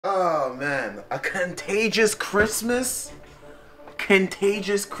Oh man, a contagious Christmas?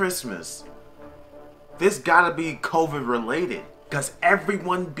 Contagious Christmas. This gotta be COVID related. Because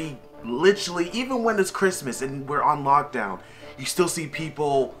everyone be literally, even when it's Christmas and we're on lockdown, you still see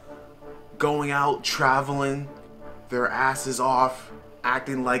people going out, traveling, their asses off,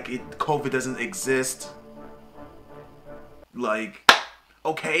 acting like COVID doesn't exist. Like,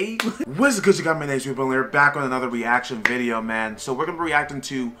 okay. What's good, you got? My name's Ruben. We're back on another reaction video, man. So we're gonna be reacting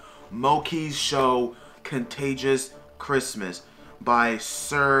to Mokey's show Contagious Christmas by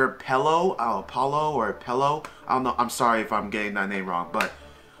Sir Pelo. Pelo. I don't know. I'm sorry if I'm getting that name wrong, but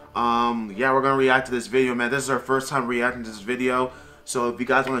yeah, we're gonna react to this video, man. This is our first time reacting to this video. So if you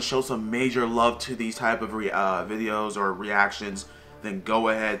guys want to show some major love to these type of videos or reactions, then go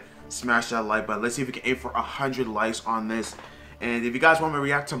ahead, smash that like button. Let's see if we can aim for 100 likes on this. And if you guys want me to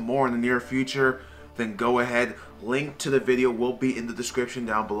react to more in the near future, then go ahead. Link to the video will be in the description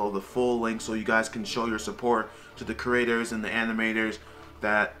down below, the full link, so you guys can show your support to the creators and the animators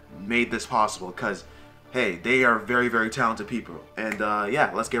that made this possible. Because, hey, they are very, very talented people. And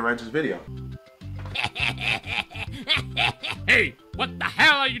yeah, let's get right into this video. Hey, what the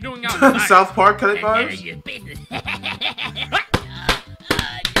hell are you doing outside? South Park cut it vibes?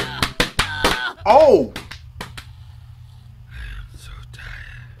 Oh! I'm so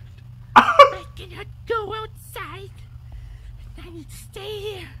tired. I cannot go outside. I need to stay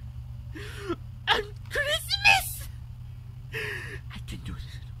here. On Christmas! I can't do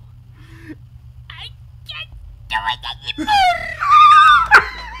this anymore. I can't do it anymore!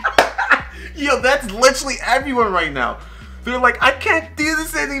 Yo, that's literally everyone right now. They're like, I can't do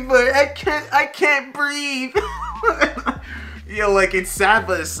this anymore. I can't breathe. Yo, like, it's sad,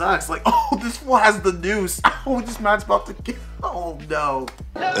 but it sucks. Like, oh, this fool has the noose. Oh, this man's about to get. Oh no.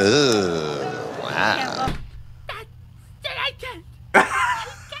 Wow. That I can't.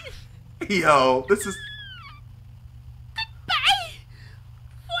 Yo, this is. Goodbye.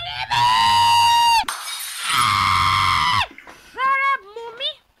 Forever. Shut up,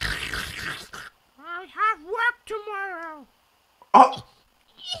 mommy. I have work tomorrow. Oh.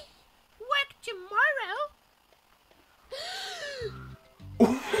 Work tomorrow?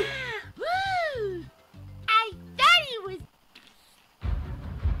 I thought it was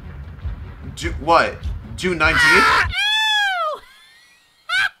What? June 19th? Ow!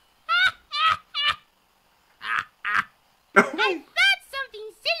 I thought something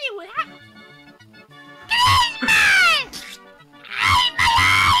silly would happen.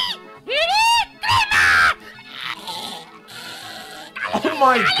 Oh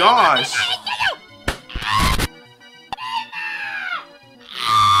my gosh!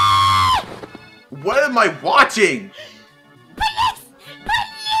 What am I watching? Police!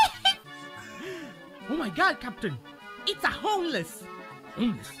 Police! Oh my god, Captain! It's a homeless!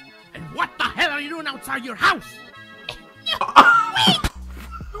 Homeless? And what the hell are you doing outside your house?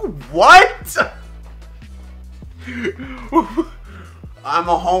 What? I'm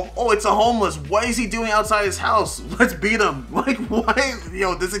a Oh, it's a homeless. What is he doing outside his house? Let's beat him. Like, what?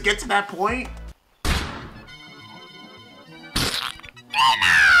 Yo, does it get to that point?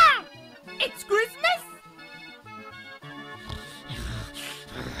 It's Christmas?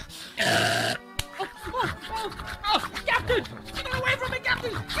 Oh, Captain! Get away from me,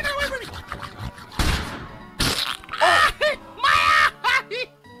 Captain! Get away from me! Oh. My eye!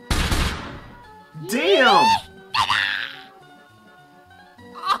 Damn!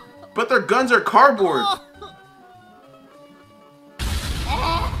 But their guns are cardboard.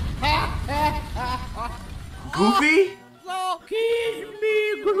 Goofy? Kiss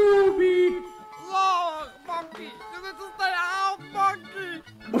me, Groovy! Oh, Monkey! You need to stay out, Monkey!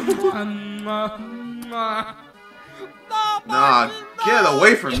 Nah, get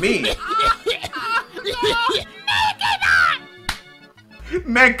away from me.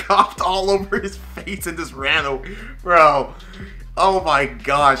 Man coughed all over his face and just ran away. Bro. Oh my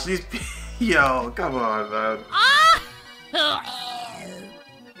gosh. These. Yo, come on, man.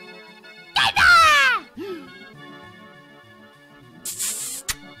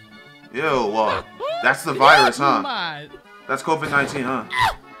 Ew, that's the virus, huh? That's COVID-19, huh?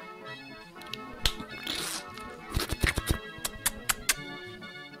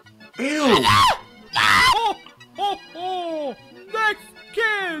 Ew! Oh! Next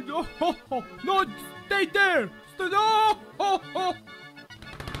kid! Oh! No, stay there! Stay there! Oh!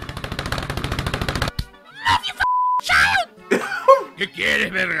 Love you, child! ¿Qué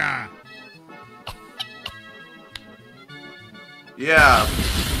quieres, verga? Yeah.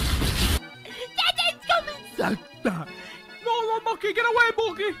 Dada's coming! Santa! No, Monkey, get away,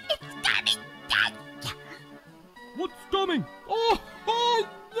 Monkey! It's coming! Dad! What's coming? Oh! Oh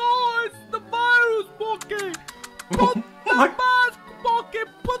no, it's the virus, Mokey! Oh Put the my- mask, Mokey!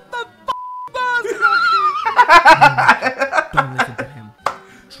 Put the mask, Mokey! Don't listen to him.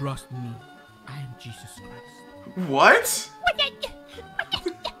 Trust me, I am Jesus Christ. What?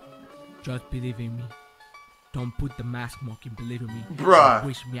 Just believe in me. Don't put the mask, Mokey, believe in me. Bruh.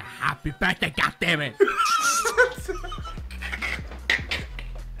 Wish me a happy birthday, goddammit!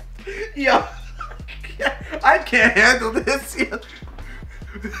 Yo, I can't handle this.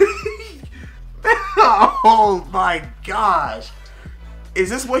 Oh my gosh. Is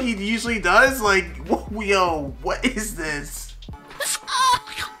this what he usually does? Like, yo, what is this?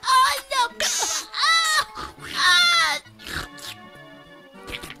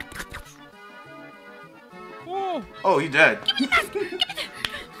 Oh, Oh, he dead.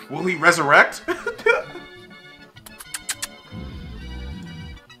 Will he resurrect?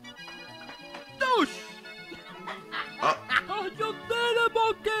 douche! Oh, you did it,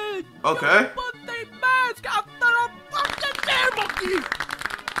 Mokey! Okay. You put the mask after a fucking day, Mokey!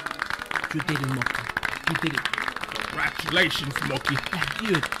 You did it, Mokey. You did it. Congratulations, Mokey.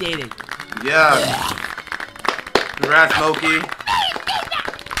 You did it. Yeah. Congrats, Mokey.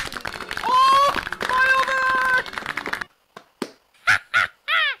 Oh, my overhead!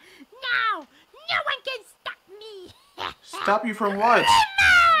 Now, no one can stop me. Stop you from what?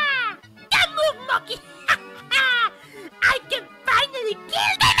 Don't move, Mokey. I can finally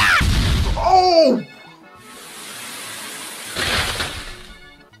kill them. Oh!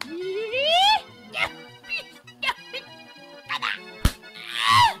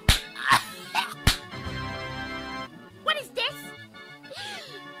 What is this?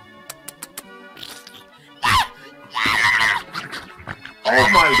 Oh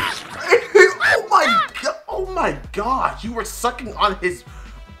my! Oh my god! Oh my god! You were sucking on his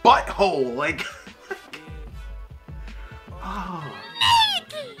butthole, like. Oh.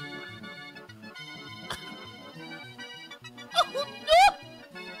 Oh no!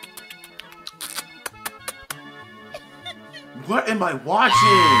 What am I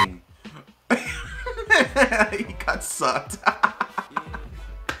watching? He got sucked.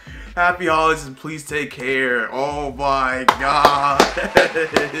 Happy holidays and please take care. Oh my god.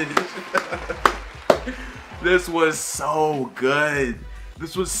 This was so good.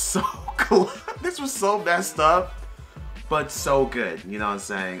 This was so cool. This was so messed up, but so good. You know what I'm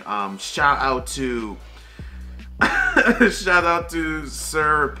saying? Shout out to shout out to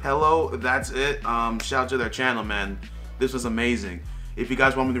Sir Pelo. That's it. Shout out to their channel, man. This was amazing. If you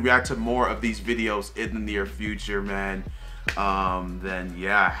guys want me to react to more of these videos in the near future, man, then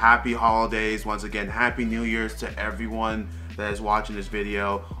yeah, happy holidays. Once again, happy New Year's to everyone that is watching this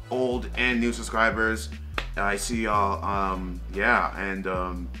video, old and new subscribers. I see y'all. Yeah, and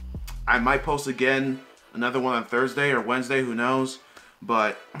I might post again another one on Thursday or Wednesday, who knows.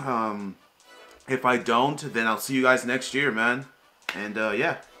 But if I don't, then I'll see you guys next year, man. And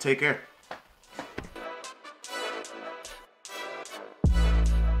yeah, take care.